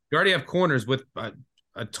Terrell. You already have corners with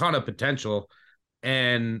a ton of potential.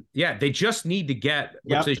 And they just need to get,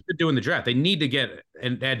 which they should do in the draft. They need to get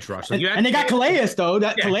an edge rush. And they got Calais, though.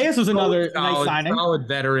 Calais was another nice signing. Solid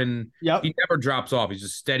veteran. Yep. He never drops off. He's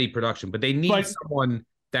just steady production. But they need someone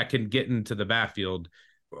that can get into the backfield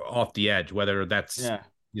off the edge, whether that's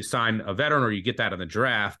you sign a veteran or you get that in the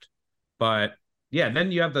draft. But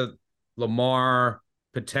then you have the Lamar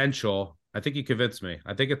potential. I think you convinced me.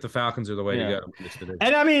 I think if the Falcons are the way to go.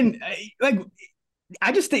 And I mean,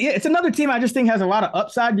 I just think it's another team I just think has a lot of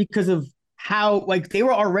upside because of how they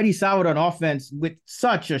were already solid on offense with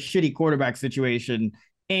such a shitty quarterback situation,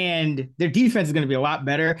 and their defense is going to be a lot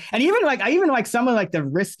better. And I even like some of the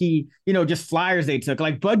risky, just flyers they took.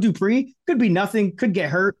 Like Bud Dupree could be nothing, could get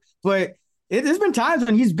hurt, but there's been times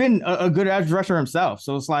when he's been a good edge rusher himself.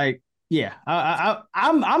 So it's like,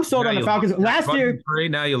 I'm sold on the Falcons. Last year,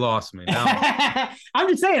 now you lost me. I'm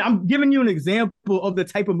just saying, I'm giving you an example of the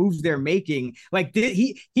type of moves they're making. Like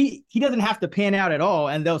he doesn't have to pan out at all,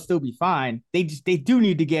 and they'll still be fine. They do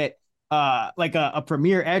need to get a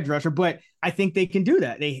premier edge rusher, but I think they can do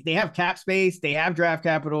that. They have cap space, they have draft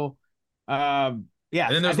capital. And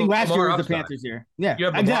then I think last year was the Panthers year. Yeah, you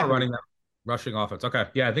have Lamar running that rushing offense. Okay,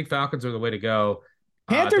 I think Falcons are the way to go.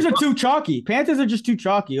 Panthers are too chalky. Panthers are just too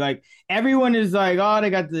chalky. Like everyone is like, oh, they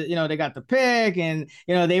got the pick, and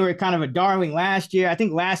they were kind of a darling last year. I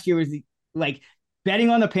think last year was betting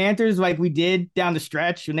on the Panthers like we did down the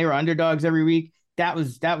stretch when they were underdogs every week. That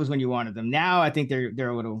was when you wanted them. Now I think they're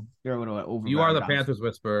a little over. You are the Panthers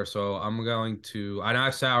whisperer, so I'm going to. I know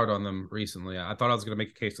I've soured on them recently. I thought I was going to make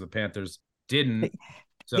a case for the Panthers. Didn't.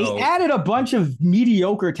 They added a bunch of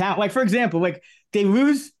mediocre talent. Like for example, they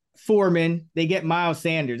lose Foreman, they get Miles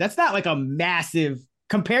Sanders. That's not a massive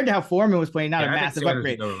compared to how Foreman was playing. Not a massive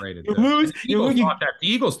upgrade. The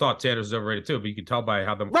Eagles thought Sanders was overrated too, but you can tell by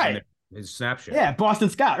how his snapshot. Yeah,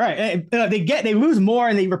 Boston Scott. Right. They lose more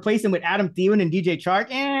and they replace him with Adam Thielen and DJ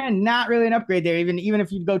Chark, and not really an upgrade there. Even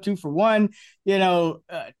if you go 2 for 1,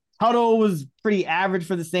 Tuttle was pretty average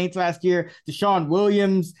for the Saints last year. Deshaun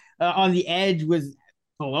Williams on the edge was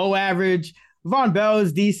below average. Von Bell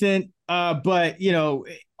is decent. But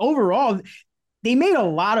overall, they made a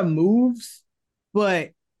lot of moves, but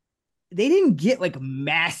they didn't get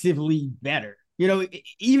massively better.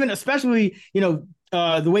 Even especially the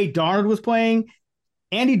way Darnold was playing.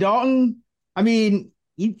 Andy Dalton, I mean,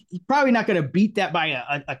 he's probably not going to beat that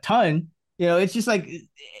by a ton. It's just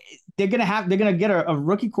they're gonna get a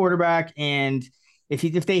rookie quarterback, and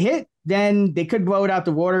if they hit, then they could blow it out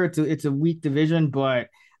the water. It's a weak division, but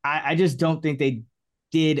I just don't think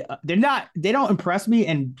they don't impress me.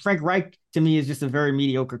 And Frank Reich to me is just a very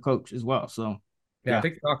mediocre coach as well. So yeah. I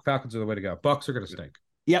think Falcons are the way to go. Bucks are going to stink.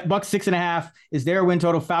 Yeah, Bucks 6.5 is their win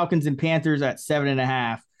total. Falcons and Panthers at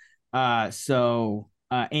 7.5.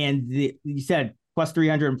 You said plus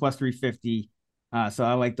 300 and plus 350. So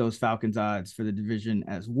I like those Falcons odds for the division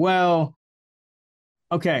as well.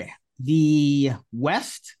 Okay, the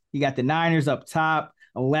West, you got the Niners up top.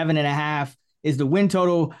 11.5 is the win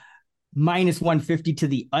total. Minus 150 to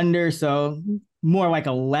the under, so more like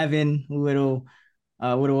 11, little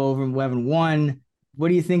over 11-1. What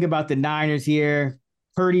do you think about the Niners here?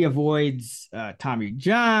 Purdy avoids Tommy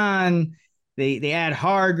John. They add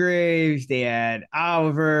Hargraves. They add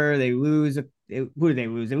Oliver. They lose. Who did they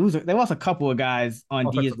lose? They lost a couple of guys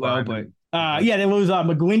on D as well, but they lose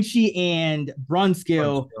McGlinchey and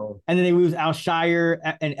Brunskill, and then they lose Alshire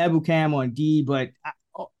and Ebukam on D,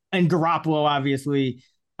 and Garoppolo obviously.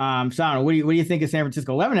 So I don't know. What do you think of San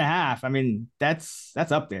Francisco? 11.5. I mean, that's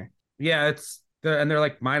up there. Yeah, they're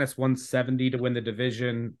like minus 170 to win the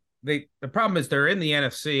division. The problem is they're in the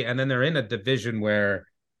NFC, and then they're in a division where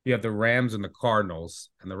you have the Rams and the Cardinals,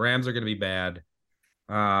 and the Rams are going to be bad.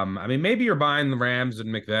 I mean, maybe you're buying the Rams and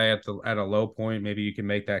McVay at a low point. Maybe you can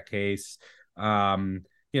make that case. I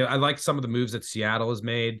like some of the moves that Seattle has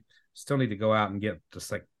made. Still need to go out and get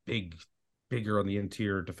just like bigger on the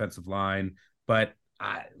interior defensive line, but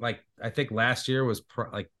I think last year was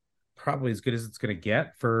probably as good as it's going to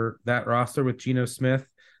get for that roster with Geno Smith.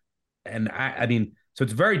 And I mean, so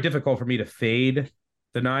it's very difficult for me to fade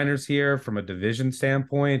the Niners here from a division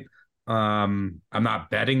standpoint. I'm not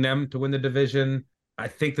betting them to win the division. I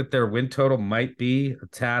think that their win total might be a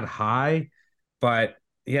tad high, but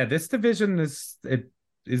yeah, this division is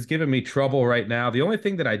giving me trouble right now. The only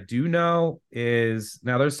thing that I do know is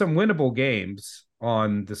now there's some winnable games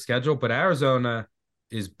on the schedule, but Arizona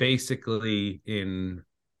is basically in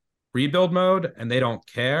rebuild mode and they don't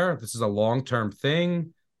care. This is a long-term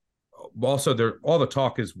thing. Also, all the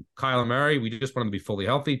talk is Kyler Murray. We just want him to be fully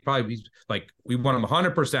healthy. Probably we want him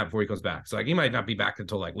 100% before he comes back. So he might not be back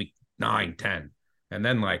until week 9, 10. And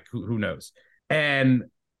then who knows? And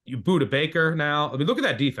you boot a Baker now. I mean, look at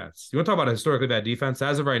that defense. You want to talk about a historically bad defense?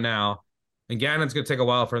 As of right now, and Gannon's going to take a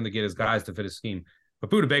while for him to get his guys to fit his scheme. But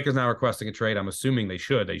Buda Baker's now requesting a trade. I'm assuming they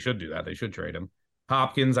should. They should do that. They should trade him.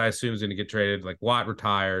 Hopkins, I assume, is going to get traded. Watt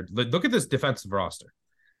retired. Look at this defensive roster.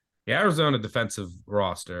 The Arizona defensive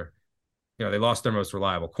roster. They lost their most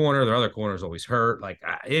reliable corner. Their other corner is always hurt.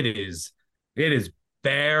 It is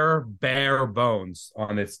bare bones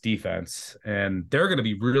on its defense, and they're going to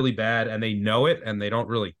be really bad, and they know it, and they don't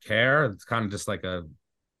really care. It's kind of just like a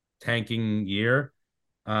tanking year.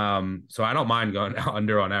 So I don't mind going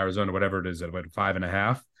under on Arizona, whatever it is, at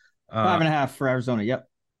 5.5. 5.5 for Arizona. Yep.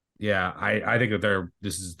 Yeah, I think that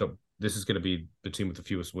this is going to be the team with the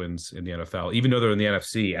fewest wins in the NFL, even though they're in the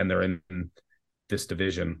NFC and they're in this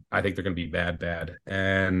division. I think they're going to be bad,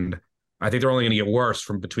 and I think they're only going to get worse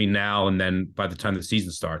from between now and then. By the time the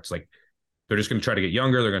season starts, they're just going to try to get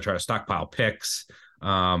younger. They're going to try to stockpile picks.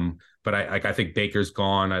 But I think Baker's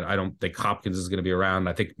gone. I don't think Hopkins is going to be around.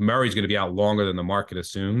 I think Murray's going to be out longer than the market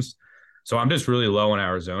assumes. So I'm just really low on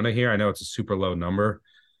Arizona here. I know it's a super low number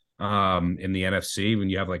in the NFC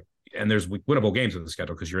when you have and there's winnable games in the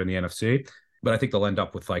schedule because you're in the NFC, but I think they'll end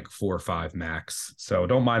up with 4 or 5 max. So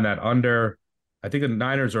don't mind that under. I think the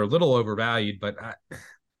Niners are a little overvalued, but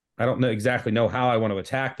I don't exactly know how I want to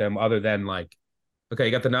attack them other than okay,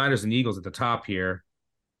 you got the Niners and Eagles at the top here.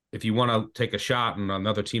 If you want to take a shot on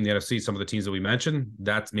another team in the NFC, some of the teams that we mentioned,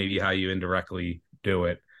 that's maybe how you indirectly do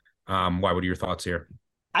it. What are your thoughts here?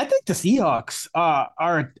 I think the Seahawks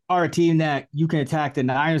are a team that you can attack the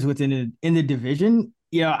Niners within in the division.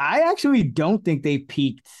 I actually don't think they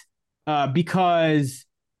peaked because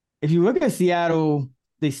if you look at Seattle,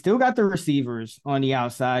 they still got the receivers on the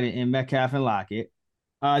outside in Metcalf and Lockett.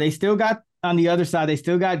 They still got on the other side. They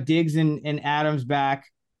still got Diggs and Adams back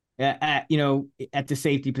at the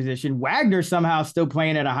safety position. Wagner somehow still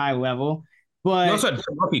playing at a high level, but you also had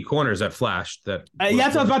rookie corners that flashed. That's what I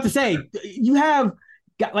was about to say. You have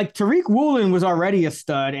got Tariq Woolen was already a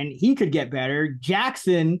stud, and he could get better.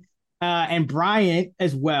 Jackson and Bryant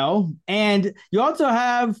as well, and you also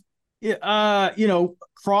have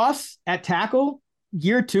Cross at tackle.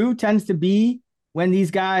 Year 2 tends to be when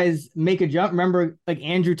these guys make a jump. Remember,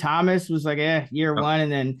 Andrew Thomas was year 1,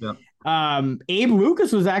 and then Abe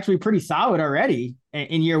Lucas was actually pretty solid already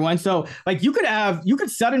in year 1. So you could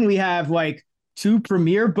suddenly have 2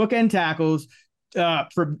 premier bookend tackles,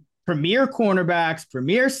 premier cornerbacks,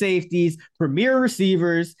 premier safeties, premier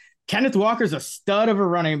receivers. Kenneth Walker's a stud of a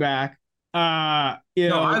running back. No,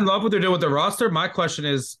 I love what they're doing with their roster. My question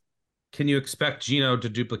is, can you expect Gino to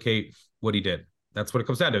duplicate what he did? That's what it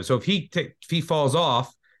comes down to. So if he falls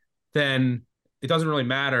off, then it doesn't really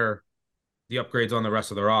matter the upgrades on the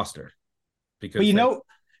rest of the roster because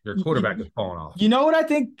your quarterback is falling off. You know what I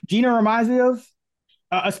think Gino reminds me of?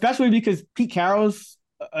 Especially because Pete Carroll's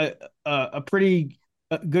a pretty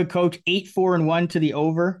good coach, 8-4-1 to the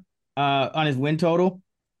over on his win total.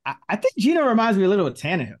 I think Gino reminds me a little of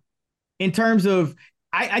Tannehill in terms of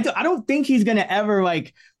I don't think he's gonna ever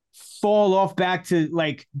like fall off back to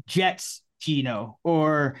like Jets Gino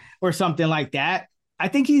or something like that. I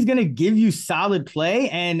think he's gonna give you solid play,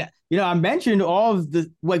 and I mentioned all of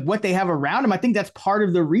the like what they have around him. I think that's part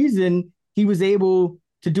of the reason he was able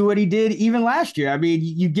to do what he did even last year. I mean,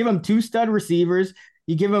 you give him 2 stud receivers,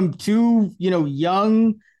 you give him 2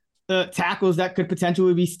 young tackles that could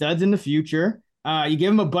potentially be studs in the future. You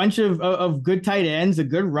give him a bunch of good tight ends, a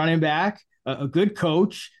good running back, a good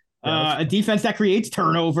coach, a defense that creates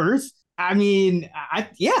turnovers. I mean,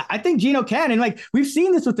 I think Gino can. And like we've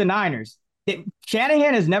seen this with the Niners.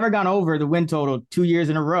 Shanahan has never gone over the win total 2 years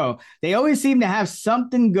in a row. They always seem to have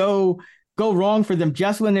something go wrong for them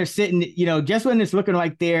just when they're sitting, just when it's looking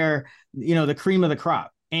like they're, the cream of the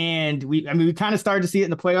crop. And we kind of started to see it in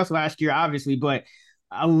the playoffs last year, obviously, but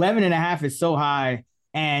 11.5 is so high.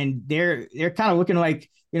 And they're kind of looking like,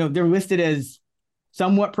 they're listed as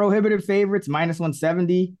somewhat prohibitive favorites,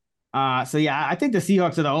 -170. So yeah, I think the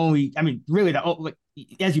Seahawks are the only, really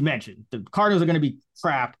as you mentioned, the Cardinals are going to be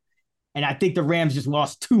crap. And I think the Rams just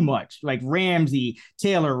lost too much, like Ramsey,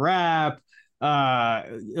 Taylor Rapp,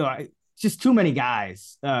 just too many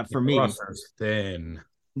guys for me. Thin.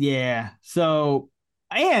 Yeah. So,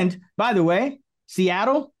 and by the way,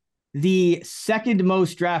 Seattle, the second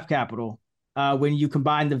most draft capital when you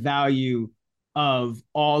combine the value of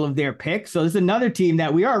all of their picks. So this is another team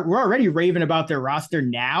that we're already raving about their roster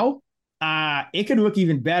now. It could look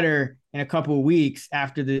even better in a couple of weeks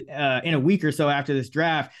after in a week or so after this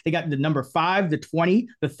draft. They got the number 5, the 20,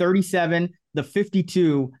 the 37, the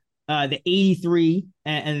 52, the 83,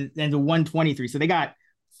 and the 123. So they got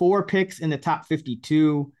 4 picks in the top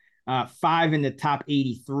 52, 5 in the top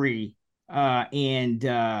 83, and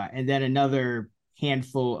then another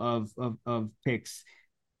handful of picks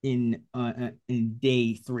in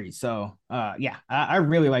day 3. So I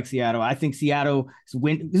really like Seattle. I think Seattle's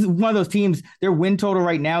win. This is one of those teams. Their win total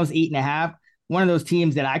right now is 8.5. One of those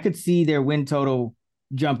teams that I could see their win total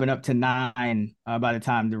jumping up to 9 by the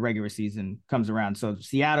time the regular season comes around. So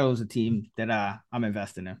Seattle is a team that I'm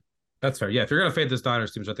investing in. That's fair. Yeah, if you're gonna fade this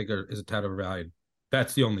Niners team, which I think is a tad overvalued,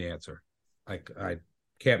 that's the only answer. Like I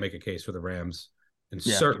can't make a case for the Rams, and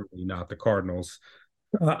certainly not the Cardinals.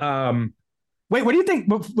 Wait, what do you think?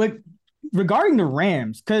 Like regarding the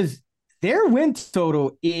Rams, because their win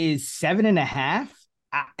total is 7.5.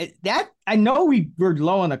 I know we were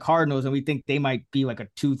low on the Cardinals, and we think they might be like a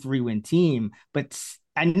 2-3 win team, but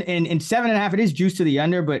and 7.5 it is juiced to the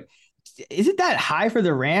under, but is it that high for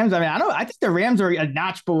the Rams? I think the Rams are a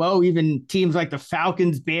notch below even teams like the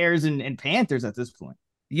Falcons, Bears, and Panthers at this point.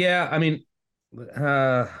 Yeah,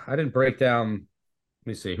 I didn't break down. Let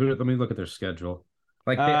me see. Let me look at their schedule.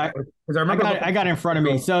 Like, because I remember I got it in front of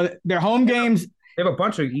me. So their home games. They have a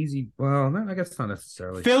bunch of easy. Well, I guess not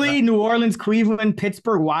necessarily. Philly, New Orleans, Cleveland,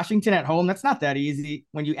 Pittsburgh, Washington at home. That's not that easy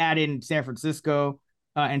when you add in San Francisco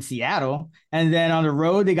and Seattle. And then on the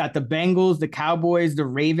road, they got the Bengals, the Cowboys, the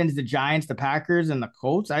Ravens, the Giants, the Packers, and the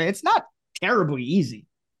Colts. It's not terribly easy.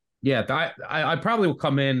 Yeah, I probably will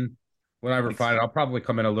come in when I refine it. I'll probably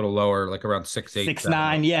come in a little lower, like around 6'8",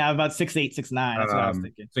 6'9". Yeah, about 6'8", 6'9". That's what I was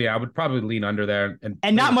thinking. So yeah, I would probably lean under there,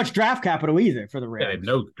 and not much draft capital either for the Rams. Yeah, they have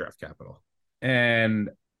no draft capital, and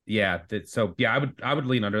I would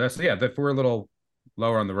lean under that. So yeah, if we're a little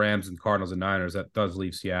lower on the Rams and Cardinals and Niners, that does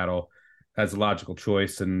leave Seattle as a logical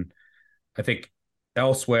choice. And I think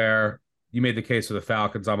elsewhere, you made the case for the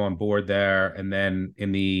Falcons. I'm on board there, and then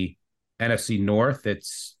in the NFC North,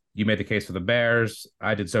 you made the case for the Bears.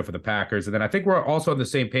 I did so for the Packers. And then I think we're also on the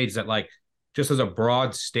same page that, like, just as a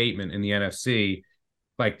broad statement in the NFC,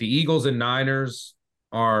 like the Eagles and Niners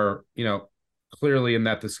are, clearly in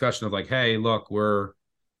that discussion of like, hey, look, we're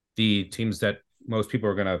the teams that most people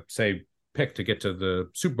are going to say pick to get to the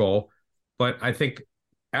Super Bowl. But I think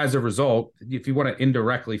as a result, if you want to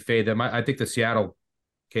indirectly fade them, I think the Seattle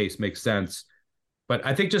case makes sense. But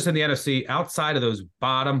I think just in the NFC, outside of those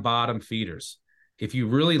bottom feeders, if you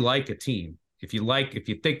really like a team, if you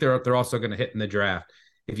think they're also going to hit in the draft,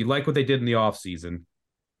 if you like what they did in the offseason,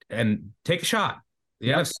 and take a shot. The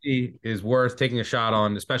NFC is worth taking a shot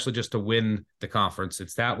on, especially just to win the conference.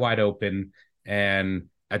 It's that wide open, and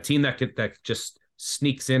a team that just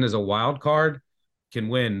sneaks in as a wild card can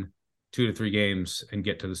win 2 to 3 games and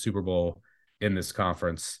get to the Super Bowl in this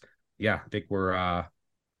conference. Yeah, I think we're on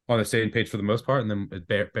the same page for the most part, and then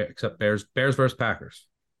except Bears versus Packers.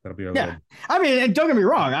 That'll be our little... I mean, and don't get me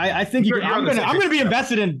wrong. I think I'm gonna be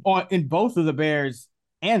invested in both of the Bears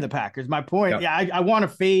and the Packers. My point, I want to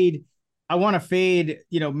fade. I want to fade,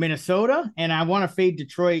 Minnesota, and I want to fade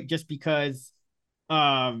Detroit just because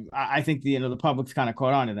I think the public's kind of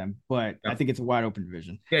caught on to them. But I think it's a wide open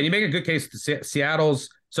division. Yeah, you make a good case to Seattle's.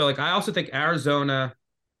 So, like, I also think Arizona.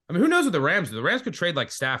 I mean, who knows what the Rams do? The Rams could trade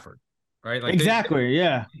like Stafford, right? Like exactly.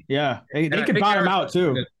 They could bottom out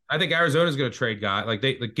too. I think Arizona's going to trade guy. Like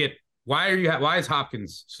they get. Why is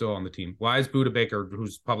Hopkins still on the team? Why is Budda Baker,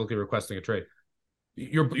 who's publicly requesting a trade?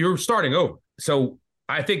 You're starting over. So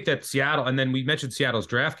I think that Seattle, and then we mentioned Seattle's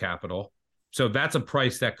draft capital. So that's a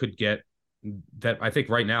price that could get, that I think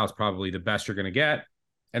right now is probably the best you're going to get.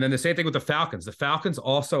 And then the same thing with the Falcons. The Falcons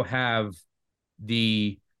also have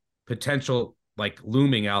the potential, like,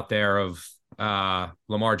 looming out there of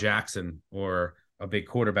Lamar Jackson or a big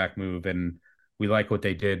quarterback move. And we like what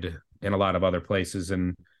they did in a lot of other places.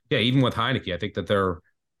 And yeah, even with Heineke, I think that their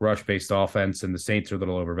rush-based offense and the Saints are a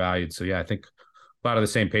little overvalued. So yeah, I think a lot of the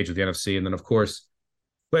same page with the NFC. And then, of course,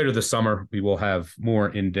 later this summer, we will have more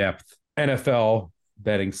in-depth NFL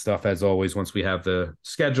betting stuff, as always, once we have the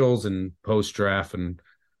schedules and post-draft and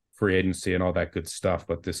free agency and all that good stuff.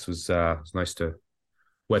 But this was nice to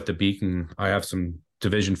wet the beak, and I have some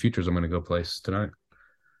division futures I'm going to go place tonight.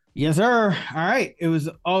 Yes, sir. All right. It was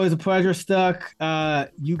always a pleasure, Stuck.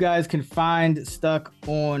 You guys can find Stuck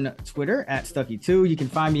on Twitter at Stucky2. You can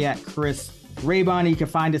find me at Chris Raybon. You can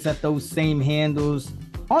find us at those same handles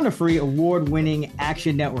on the free award-winning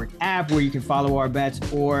Action Network app, where you can follow our bets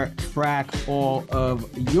or track all of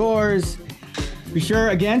yours. Be sure,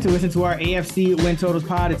 again, to listen to our AFC Win Totals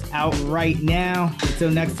pod. It's out right now.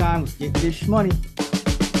 Until next time, let's get this money.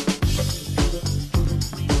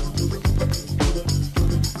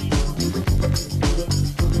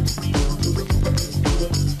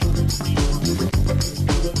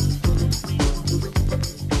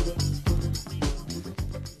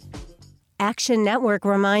 Action Network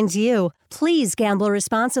reminds you, please gamble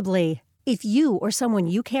responsibly. If you or someone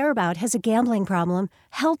you care about has a gambling problem,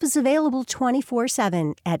 help is available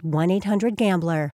 24/7 at 1-800-GAMBLER.